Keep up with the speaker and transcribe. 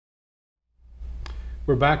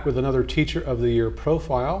We're back with another Teacher of the Year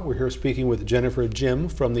profile. We're here speaking with Jennifer Jim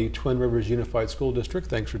from the Twin Rivers Unified School District.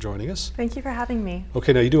 Thanks for joining us. Thank you for having me.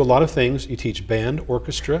 Okay, now you do a lot of things. You teach band,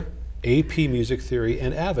 orchestra, AP Music Theory,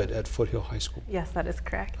 and AVID at Foothill High School. Yes, that is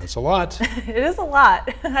correct. That's a lot. It is a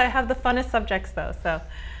lot. I have the funnest subjects though.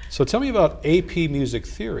 So tell me about AP Music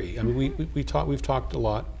Theory. I mean, we've talked a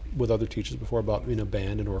lot with other teachers before about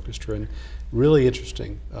band and orchestra, and really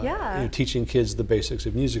interesting. Teaching kids the basics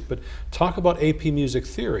of music. But talk about AP Music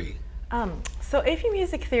Theory. So AP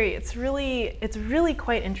Music Theory, it's really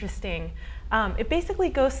quite interesting. It basically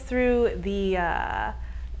goes through the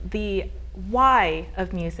why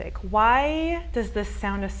of music. Why does this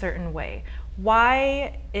sound a certain way?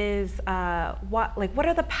 Why is what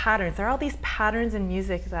are the patterns? There are all these patterns in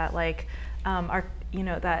music that are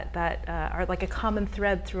are like a common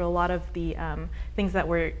thread through a lot of the things that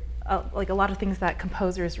were like a lot of things that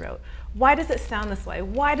composers wrote. Why does it sound this way?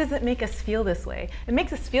 Why does it make us feel this way? It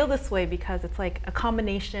makes us feel this way because it's like a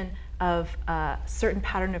combination of a certain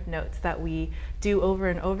pattern of notes that we do over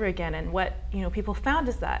and over again. And what people found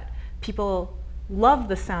is that people love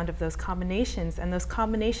the sound of those combinations, and those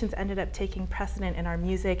combinations ended up taking precedent in our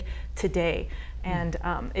music today. And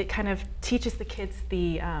it kind of teaches the kids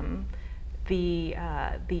the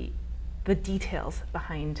details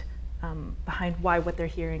behind why what they're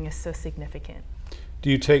hearing is so significant. Do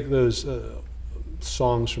you take those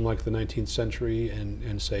songs from like the 19th century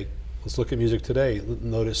and say, let's look at music today,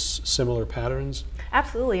 notice similar patterns?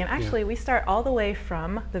 Absolutely, and actually we start all the way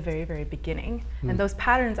from the very, very beginning. And those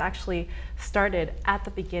patterns actually started at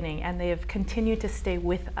the beginning, and they have continued to stay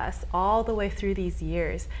with us all the way through these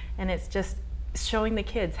years. And it's just showing the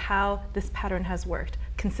kids how this pattern has worked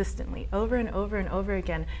consistently over and over and over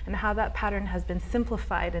again, and how that pattern has been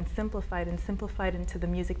simplified and simplified and simplified into the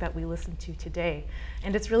music that we listen to today.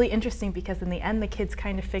 And it's really interesting because in the end the kids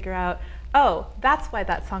kind of figure out, oh, that's why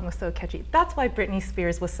that song was so catchy. That's why Britney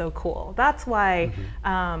Spears was so cool. That's why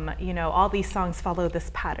all these songs follow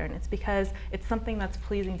this pattern. It's because it's something that's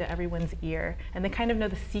pleasing to everyone's ear, and they kind of know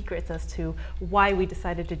the secrets as to why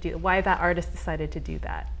why that artist decided to do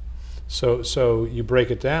that. So you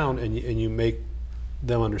break it down and you make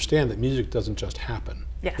them understand that music doesn't just happen.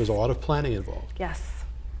 Yes. There's a lot of planning involved. Yes,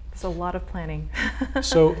 there's a lot of planning.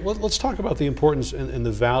 So let's talk about the importance and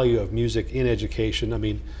the value of music in education. I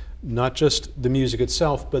mean, not just the music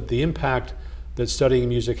itself, but the impact that studying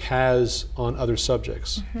music has on other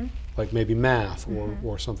subjects, like maybe math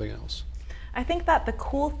or something else. I think that the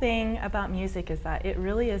cool thing about music is that it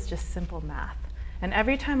really is just simple math. And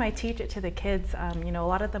every time I teach it to the kids, a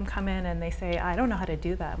lot of them come in and they say, I don't know how to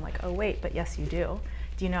do that. I'm like, oh wait, but yes you do.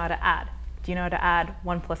 Do you know how to add? Do you know how to add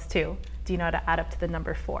 1 + 2? Do you know how to add up to the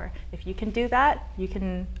number 4? If you can do that, you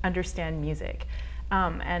can understand music.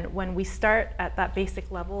 And when we start at that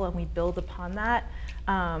basic level and we build upon that,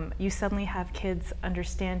 you suddenly have kids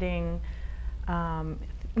understanding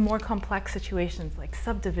more complex situations like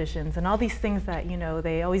subdivisions and all these things that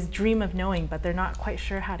they always dream of knowing, but they're not quite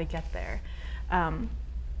sure how to get there.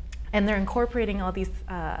 And they're incorporating all these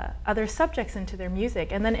other subjects into their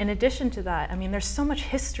music. And then in addition to that, I mean, there's so much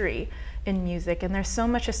history in music, and there's so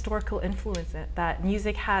much historical influence that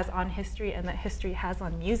music has on history and that history has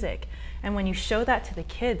on music. And when you show that to the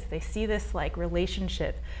kids, they see this like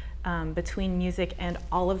relationship between music and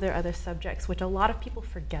all of their other subjects, which a lot of people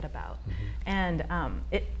forget about. And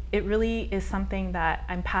it really is something that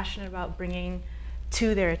I'm passionate about bringing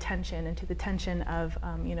to their attention and to the attention of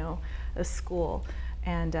a school,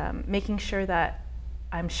 and making sure that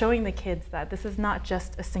I'm showing the kids that this is not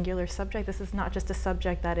just a singular subject. This is not just a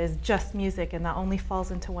subject that is just music and that only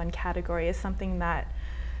falls into one category. It's something that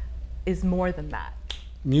is more than that.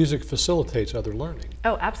 Music facilitates other learning.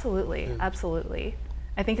 Oh, absolutely, absolutely.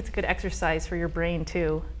 I think it's a good exercise for your brain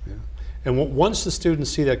too. Yeah. And once the students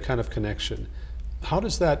see that kind of connection, how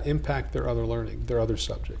does that impact their other learning, their other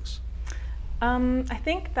subjects? I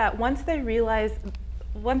think that once they realize,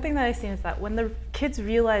 one thing that I've seen is that when the kids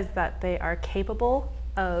realize that they are capable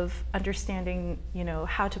of understanding,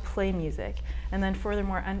 how to play music, and then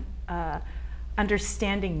furthermore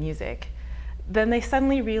understanding music, then they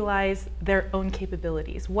suddenly realize their own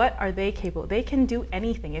capabilities. What are they capable? They can do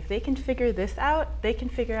anything. If they can figure this out, they can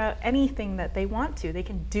figure out anything that they want to. They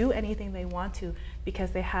can do anything they want to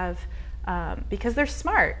because they have, because they're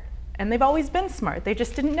smart. And they've always been smart, they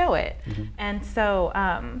just didn't know it. And so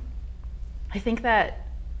I think that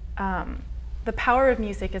the power of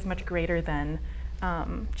music is much greater than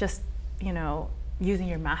just using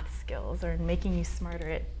your math skills or making you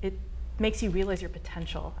smarter. It makes you realize your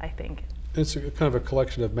potential, I think. It's kind of a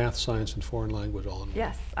collection of math, science, and foreign language all in one.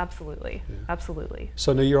 Yes, absolutely, absolutely.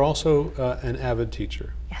 So now you're also an AVID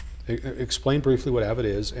teacher. Yes. Explain briefly what AVID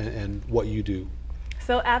is and what you do.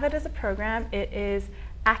 So AVID is a program. It is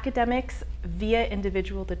academics via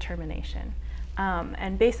individual determination.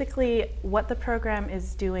 And basically what the program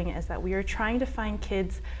is doing is that we are trying to find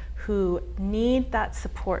kids who need that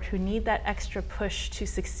support, who need that extra push to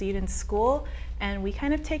succeed in school, and we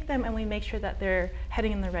kind of take them and we make sure that they're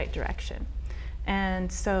heading in the right direction.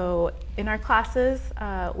 And so in our classes,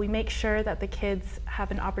 we make sure that the kids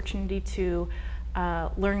have an opportunity to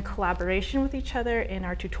learn collaboration with each other in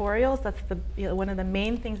our tutorials. That's one of the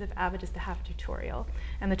main things of AVID is to have a tutorial.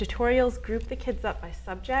 And the tutorials group the kids up by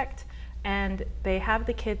subject, and they have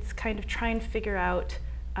the kids kind of try and figure out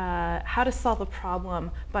how to solve a problem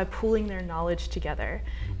by pooling their knowledge together.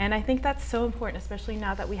 And I think that's so important, especially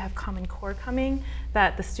now that we have Common Core coming,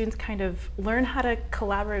 that the students kind of learn how to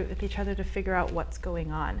collaborate with each other to figure out what's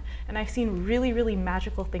going on. And I've seen really, really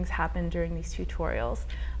magical things happen during these tutorials.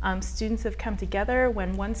 Students have come together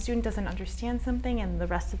when one student doesn't understand something and the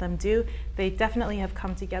rest of them do. They definitely have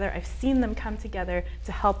come together. I've seen them come together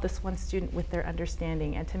to help this one student with their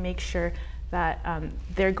understanding and to make sure that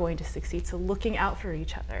they're going to succeed, so looking out for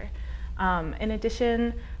each other. In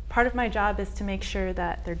addition, part of my job is to make sure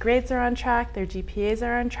that their grades are on track, their GPAs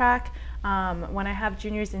are on track. When I have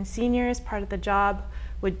juniors and seniors, part of the job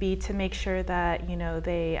would be to make sure that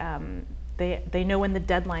they know when the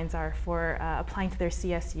deadlines are for applying to their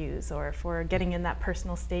CSUs or for getting in that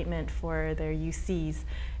personal statement for their UCs,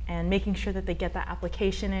 and making sure that they get that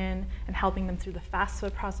application in and helping them through the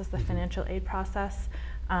FAFSA process, the financial aid process.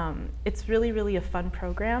 It's really, really a fun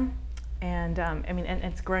program, and and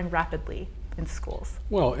it's growing rapidly in schools.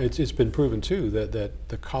 Well, it's been proven too that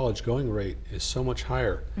the college going rate is so much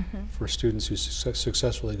higher for students who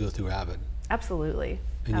successfully go through AVID. Absolutely.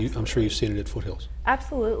 And I'm sure you've seen it at Foothills.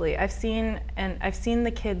 Absolutely. I've seen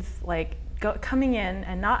the kids coming in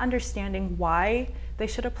and not understanding why they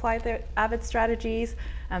should apply their AVID strategies,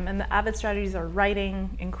 and the AVID strategies are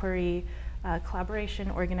writing, inquiry, collaboration,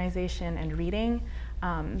 organization, and reading.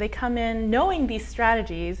 They come in knowing these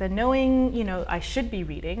strategies and knowing, I should be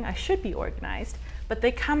reading, I should be organized, but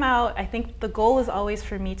they come out, I think the goal is always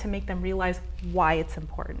for me to make them realize why it's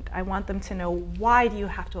important. I want them to know, why do you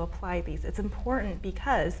have to apply these? It's important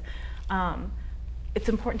because it's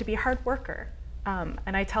important to be a hard worker.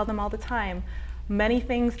 And I tell them all the time, many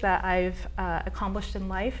things that I've accomplished in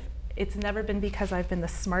life, it's never been because I've been the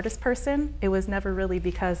smartest person. It was never really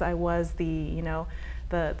because I was the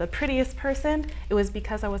prettiest person. It was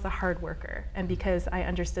because I was a hard worker and because I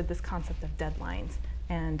understood this concept of deadlines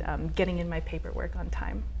and getting in my paperwork on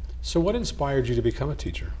time. So what inspired you to become a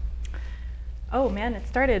teacher? Oh man, it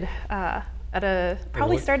started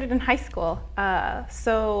started in high school.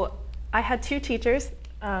 So I had two teachers.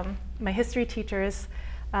 My history teachers,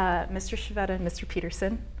 Mr. Shavetta and Mr.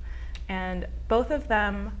 Peterson, and both of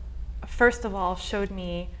them, first of all, showed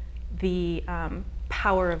me the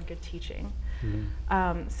power of good teaching.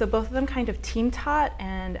 So both of them kind of team taught,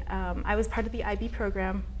 and I was part of the IB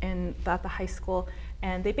program at the high school,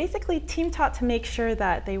 and they basically team taught to make sure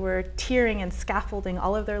that they were tiering and scaffolding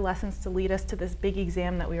all of their lessons to lead us to this big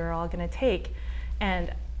exam that we were all going to take.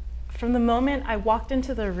 And from the moment I walked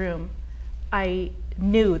into the room, I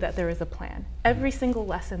knew that there was a plan. Every single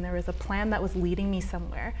lesson, there was a plan that was leading me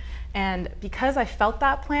somewhere. And because I felt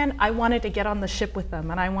that plan, I wanted to get on the ship with them,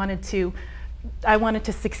 and I wanted to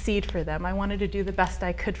succeed for them. I wanted to do the best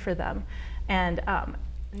I could for them. And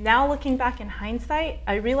now looking back in hindsight,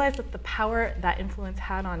 I realized that the power that influence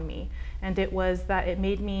had on me, and it was that it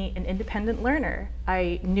made me an independent learner.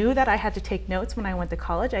 I knew that I had to take notes when I went to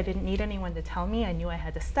college. I didn't need anyone to tell me. I knew I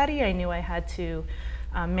had to study. I knew I had to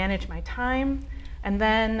manage my time. And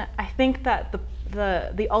then I think that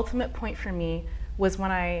the ultimate point for me was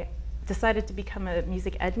when I decided to become a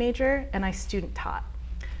music ed major and I student taught.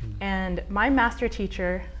 And my master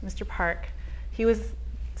teacher, Mr. Park, he was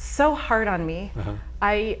so hard on me.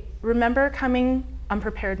 I remember coming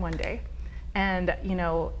unprepared one day, and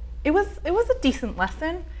it was a decent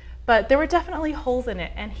lesson, but there were definitely holes in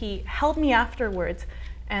it, and he held me afterwards,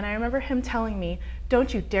 and I remember him telling me,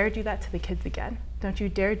 "Don't you dare do that to the kids again. Don't you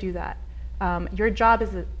dare do that. Your job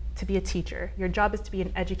is to be a teacher. Your job is to be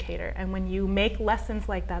an educator, and when you make lessons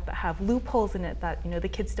like that that have loopholes in it that the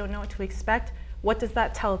kids don't know what to expect, what does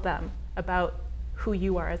that tell them about who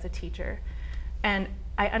you are as a teacher?" And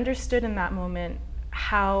I understood in that moment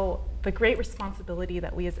how the great responsibility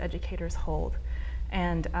that we as educators hold.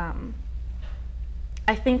 And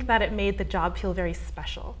I think that it made the job feel very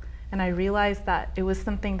special. And I realized that it was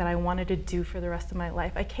something that I wanted to do for the rest of my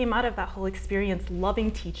life. I came out of that whole experience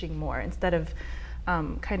loving teaching more instead of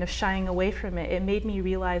kind of shying away from it. It made me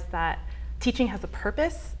realize that teaching has a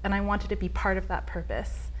purpose, and I wanted to be part of that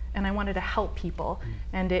purpose. and I wanted to help people.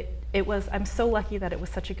 And I'm so lucky that it was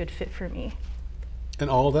such a good fit for me. And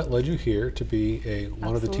all of that led you here to be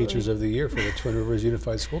one of the Absolutely. Teachers of the Year for the Twin Rivers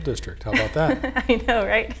Unified School District. How about that? I know,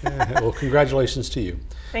 right? Well, congratulations to you.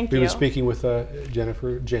 Thank We've you. been speaking with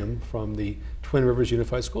Jennifer Jim from the Twin Rivers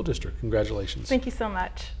Unified School District. Congratulations. Thank you so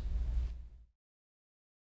much.